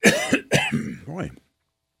 Boy.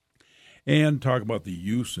 And talk about the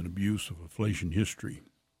use and abuse of inflation history.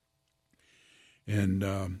 And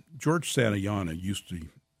George Santayana used to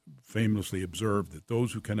famously observed that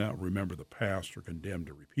those who cannot remember the past are condemned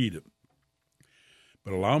to repeat it.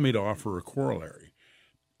 But allow me to offer a corollary.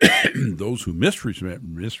 Those who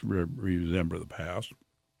misremember the past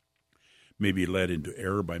may be led into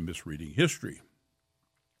error by misreading history.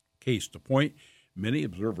 Case to point, many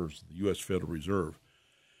observers of the U.S. Federal Reserve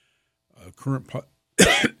current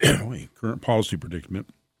policy predicament,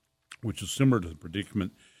 which is similar to the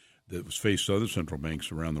predicament that was faced other central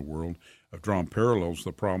banks around the world, have drawn parallels to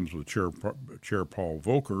the problems with Chair Paul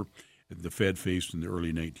Volcker that the Fed faced in the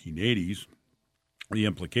early 1980s. The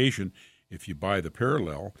implication, if you buy the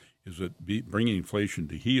parallel, is that bringing inflation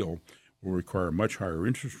to heel will require much higher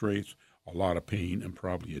interest rates, a lot of pain, and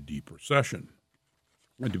probably a deep recession.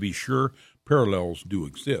 And to be sure, parallels do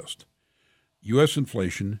exist. U.S.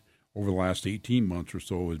 inflation over the last 18 months or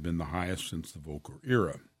so has been the highest since the Volcker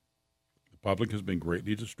era. The public has been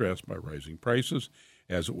greatly distressed by rising prices,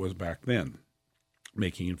 as it was back then,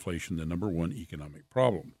 making inflation the number one economic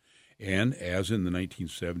problem. And as in the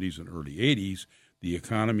 1970s and early 80s, the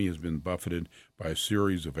economy has been buffeted by a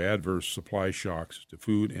series of adverse supply shocks to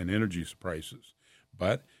food and energy prices.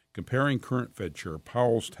 But comparing current Fed Chair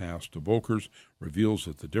Powell's task to Volcker's reveals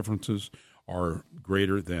that the differences are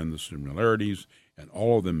greater than the similarities, and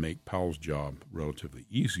all of them make Powell's job relatively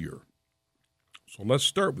easier. So let's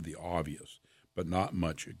start with the obvious, but not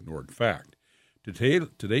much ignored fact.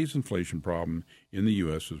 Today's inflation problem in the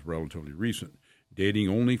U.S. is relatively recent, dating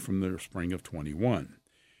only from the spring of 21.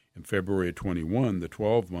 In February of 21, the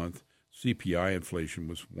 12-month CPI inflation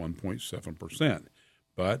was 1.7%,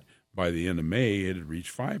 but by the end of May, it had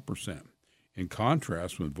reached 5%. In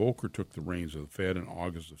contrast, when Volcker took the reins of the Fed in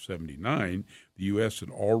August of 79, the U.S. had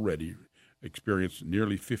already experienced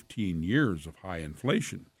nearly 15 years of high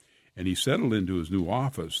inflation. And he settled into his new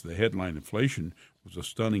office. The headline inflation was a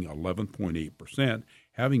stunning 11.8%,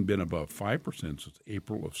 having been above 5% since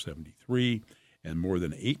April of 73 and more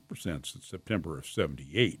than 8% since September of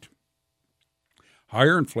 78.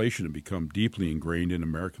 Higher inflation had become deeply ingrained in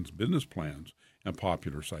Americans' business plans and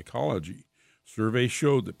popular psychology. Surveys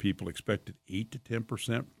showed that people expected 8 to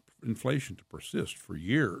 10% inflation to persist for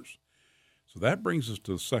years. So that brings us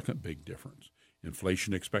to the second big difference.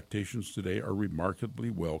 Inflation expectations today are remarkably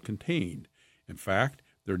well contained. In fact,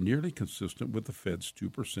 they're nearly consistent with the Fed's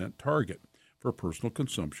 2% target for personal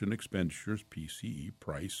consumption expenditures PCE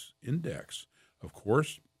price index. Of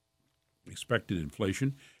course, expected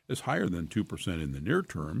inflation is higher than 2% in the near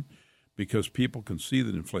term because people can see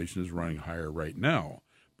that inflation is running higher right now.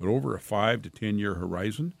 But over a 5 to 10-year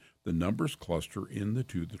horizon, the numbers cluster in the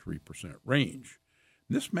 2 to 3% range.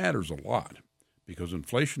 This matters a lot because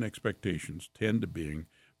inflation expectations tend to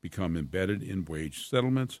become embedded in wage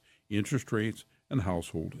settlements, interest rates, and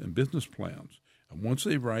household and business plans. And once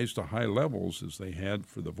they rise to high levels, as they had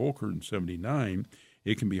for the Volcker in 79,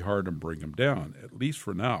 it can be hard to bring them down, at least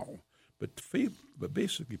for now. But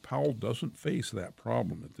basically, Powell doesn't face that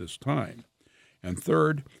problem at this time. And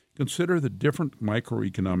third, consider the different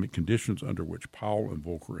microeconomic conditions under which Powell and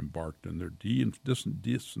Volcker embarked on their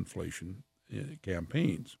disinflation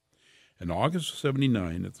campaigns. In August of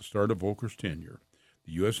 79, at the start of Volcker's tenure,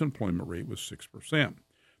 the U.S. employment rate was 6%.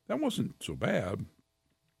 That wasn't so bad.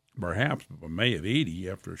 Perhaps by May of 80,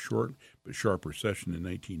 after a short but sharp recession in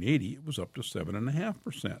 1980, it was up to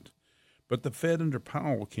 7.5%. But the Fed under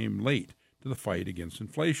Powell came late to the fight against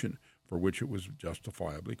inflation, for which it was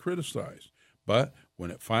justifiably criticized. But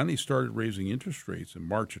when it finally started raising interest rates in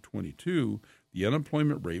March of 22, the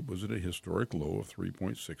unemployment rate was at a historic low of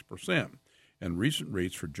 3.6%, and recent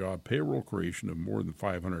rates for job payroll creation of more than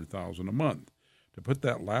 500,000 a month. To put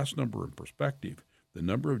that last number in perspective, the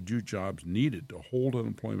number of new jobs needed to hold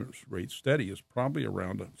unemployment rate steady is probably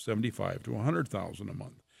around 75 to 100,000 a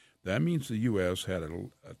month. That means the U.S. had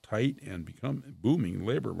a tight and become booming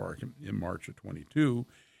labor market in March of 22,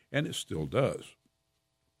 and it still does.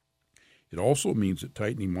 It also means that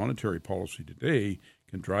tightening monetary policy today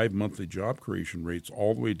can drive monthly job creation rates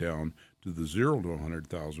all the way down to the 0 to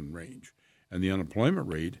 100,000 range, and the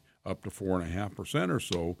unemployment rate up to 4.5% or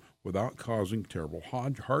so without causing terrible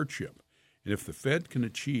hardship. And if the Fed can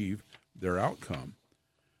achieve their outcome,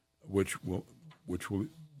 which will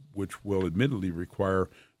admittedly require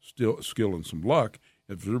skill and some luck,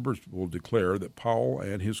 observers will declare that Powell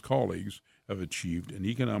and his colleagues have achieved an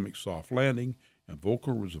economic soft landing, and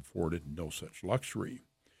Volcker was afforded no such luxury.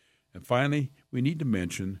 And finally, we need to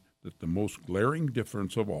mention that the most glaring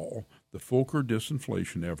difference of all, the Volcker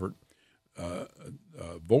disinflation effort,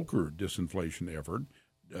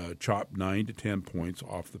 chopped 9 to 10 points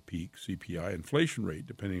off the peak CPI inflation rate,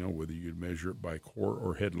 depending on whether you measure it by core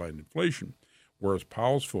or headline inflation, whereas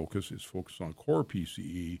Powell's focus is focused on core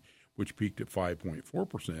PCE, which peaked at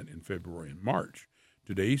 5.4% in February and March.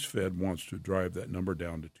 Today's Fed wants to drive that number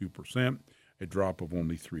down to 2%, a drop of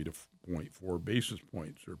only 3 to 0.4 basis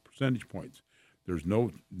points or percentage points. It's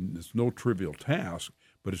no trivial task,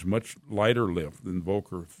 but it's much lighter lift than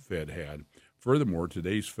Volcker Fed had. Furthermore,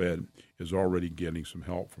 today's Fed is already getting some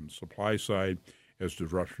help from the supply side as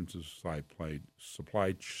disruptions to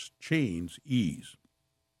supply chains ease.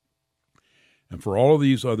 And for all of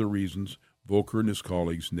these other reasons, Volcker and his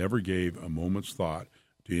colleagues never gave a moment's thought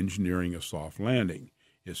to engineering a soft landing.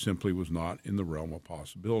 It simply was not in the realm of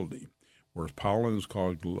possibility, whereas Powell and his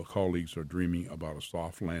colleagues are dreaming about a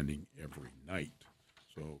soft landing every night.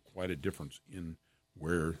 So quite a difference in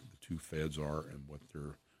where the two Feds are and what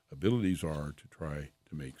their abilities are to try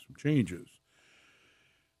to make some changes.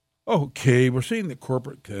 Okay, we're seeing that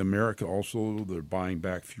corporate America also, they're buying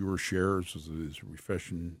back fewer shares as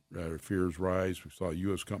recession fears rise. We saw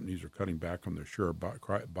U.S. companies are cutting back on their share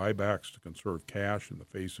buybacks to conserve cash in the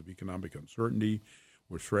face of economic uncertainty,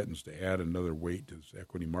 which threatens to add another weight to this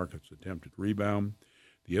equity market's attempted rebound.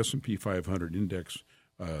 The S&P 500 index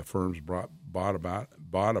firms bought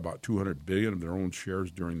about $200 billion of their own shares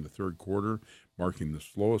during the third quarter, marking the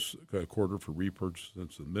slowest quarter for repurchase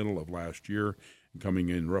since the middle of last year, and coming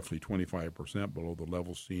in roughly 25% below the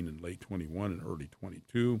levels seen in late 21 and early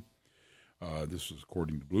 22. This is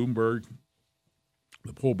according to Bloomberg.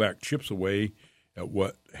 The pullback chips away at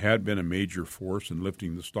what had been a major force in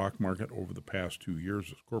lifting the stock market over the past 2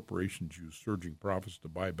 years as corporations use surging profits to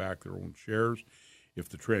buy back their own shares. If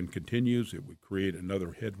the trend continues, it would create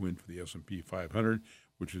another headwind for the S&P 500,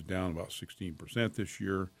 which is down about 16% this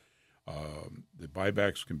year. The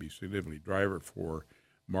buybacks can be a significant driver for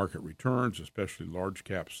market returns, especially large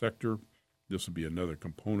cap sector. This will be another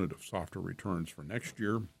component of softer returns for next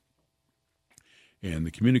year. And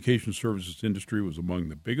the communication services industry was among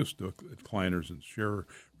the biggest decliners in share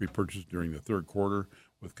repurchase during the third quarter,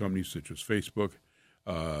 with companies such as Facebook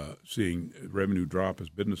seeing revenue drop as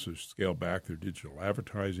businesses scale back their digital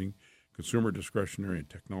advertising. Consumer discretionary and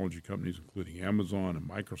technology companies, including Amazon and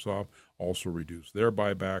Microsoft, also reduced their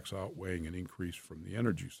buybacks, outweighing an increase from the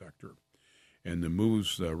energy sector. And the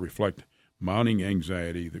moves reflect mounting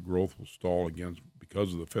anxiety that growth will stall again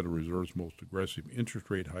because of the Federal Reserve's most aggressive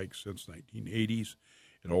interest rate hikes since the 1980s.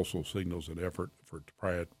 It also signals an effort to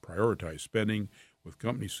prioritize spending, with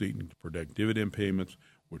companies seeking to protect dividend payments,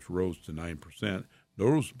 which rose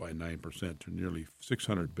by 9% to nearly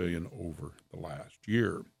 $600 billion over the last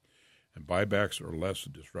year. And buybacks are less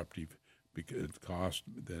disruptive because cost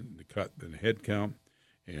than headcount.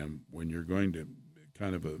 And when you're going to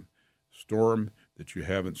kind of a storm that you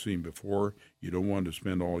haven't seen before, you don't want to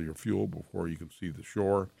spend all your fuel before you can see the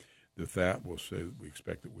shore. That will say that we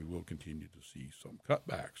expect that we will continue to see some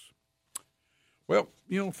cutbacks. Well,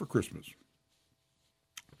 for Christmas,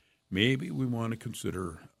 maybe we want to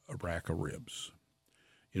consider a rack of ribs.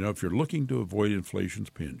 If you're looking to avoid inflation's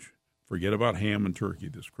pinch, forget about ham and turkey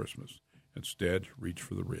this Christmas. Instead, reach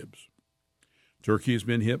for the ribs. Turkey has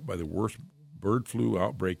been hit by the worst bird flu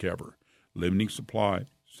outbreak ever, limiting supply,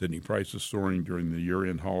 sending prices soaring during the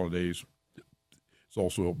year-end holidays. It's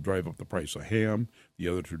also helped drive up the price of ham, the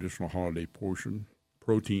other traditional holiday protein,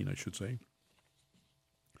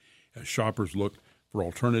 as shoppers look for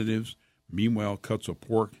alternatives. Meanwhile, cuts of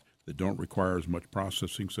pork that don't require as much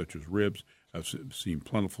processing, such as ribs, have seen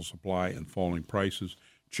plentiful supply and falling prices.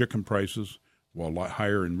 Chicken prices, while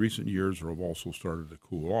higher in recent years, have also started to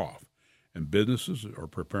cool off. And businesses are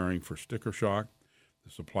preparing for sticker shock.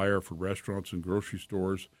 The supplier for restaurants and grocery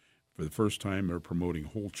stores, for the first time, are promoting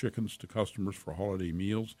whole chickens to customers for holiday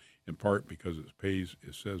meals, in part because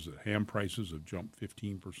it says that ham prices have jumped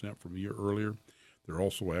 15% from a year earlier. They're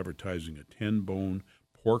also advertising a 10-bone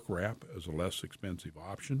pork wrap as a less expensive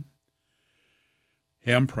option.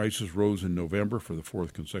 Ham prices rose in November for the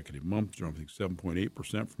fourth consecutive month, jumping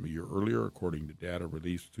 7.8% from a year earlier, according to data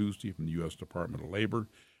released Tuesday from the U.S. Department of Labor.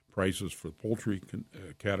 Prices for the poultry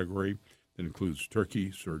category, that includes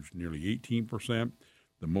turkey, surged nearly 18%.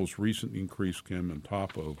 The most recent increase came on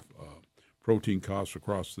top of protein costs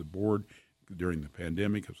across the board during the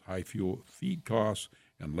pandemic, as high fuel feed costs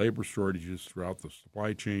and labor shortages throughout the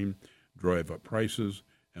supply chain drive up prices.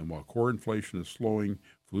 And while core inflation is slowing,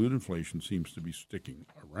 food inflation seems to be sticking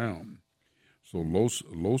around. So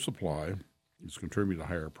low supply is contributing to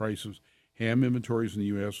higher prices. Ham inventories in the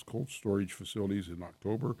U.S. cold storage facilities in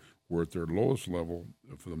October were at their lowest level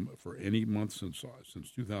for any month since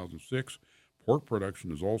 2006. Pork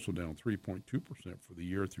production is also down 3.2% for the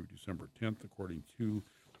year through December 10th, according to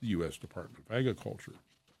the U.S. Department of Agriculture.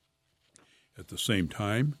 At the same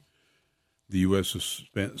time, the U.S.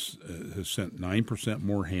 has sent 9%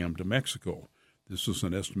 more ham to Mexico. This is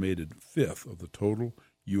an estimated fifth of the total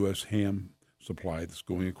U.S. ham supply that's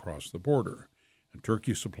going across the border. And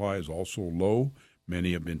turkey supply is also low.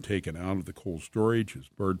 Many have been taken out of the cold storage as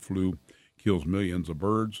bird flu kills millions of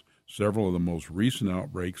birds. Several of the most recent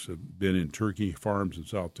outbreaks have been in turkey farms in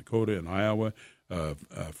South Dakota and Iowa,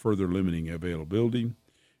 further limiting availability.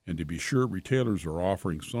 And to be sure, retailers are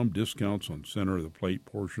offering some discounts on center-of-the-plate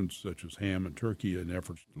portions such as ham and turkey in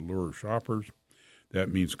efforts to lure shoppers.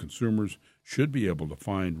 That means consumers should be able to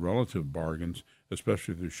find relative bargains,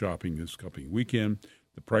 especially if they're shopping this coming weekend.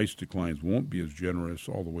 The price declines won't be as generous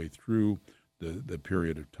all the way through the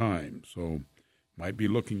period of time. So might be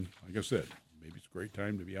looking, like I said, maybe it's a great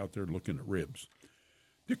time to be out there looking at ribs.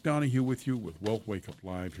 Dick Donahue with you with Wealth Wake Up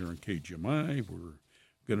Live here on KGMI. We're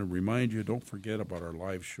going to remind you, don't forget about our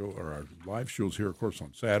live show, or our live shows here, of course,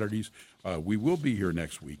 on Saturdays. We will be here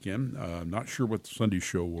next weekend. Not sure what the Sunday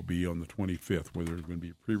show will be on the 25th, whether it's going to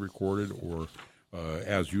be pre-recorded or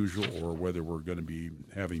as usual, or whether we're going to be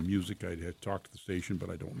having music. I had talked to the station, but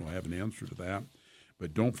I don't know. I have an answer to that.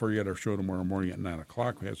 But don't forget our show tomorrow morning at 9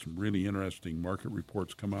 o'clock. We had some really interesting market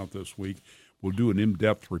reports come out this week. We'll do an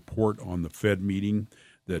in-depth report on the Fed meeting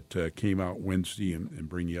that came out Wednesday and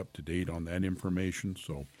bring you up to date on that information.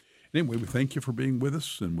 So anyway, we thank you for being with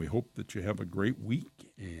us, and we hope that you have a great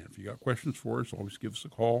week. And if you got questions for us, always give us a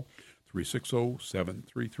call,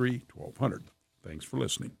 360-733-1200. Thanks for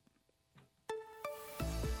listening.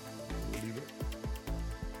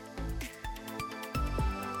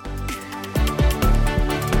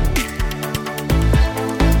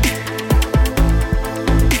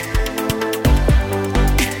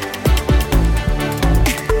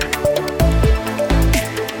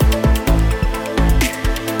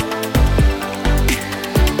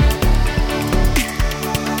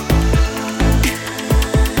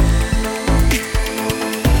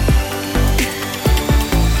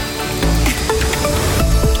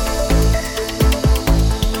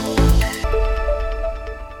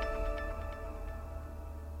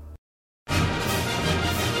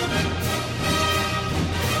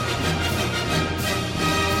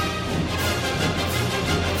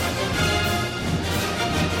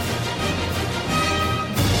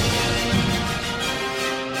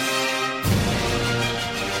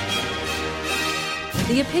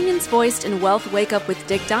 The opinions voiced in Wealth Wake Up with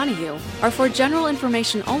Dick Donahue are for general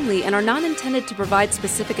information only and are not intended to provide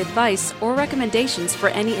specific advice or recommendations for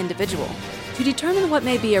any individual. To determine what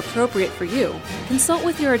may be appropriate for you, consult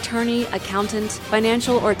with your attorney, accountant,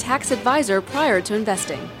 financial, or tax advisor prior to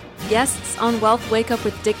investing. Guests on Wealth Wake Up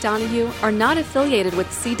with Dick Donahue are not affiliated with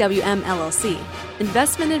CWM LLC.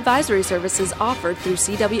 Investment advisory services offered through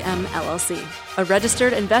CWM LLC, a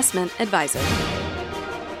registered investment advisor.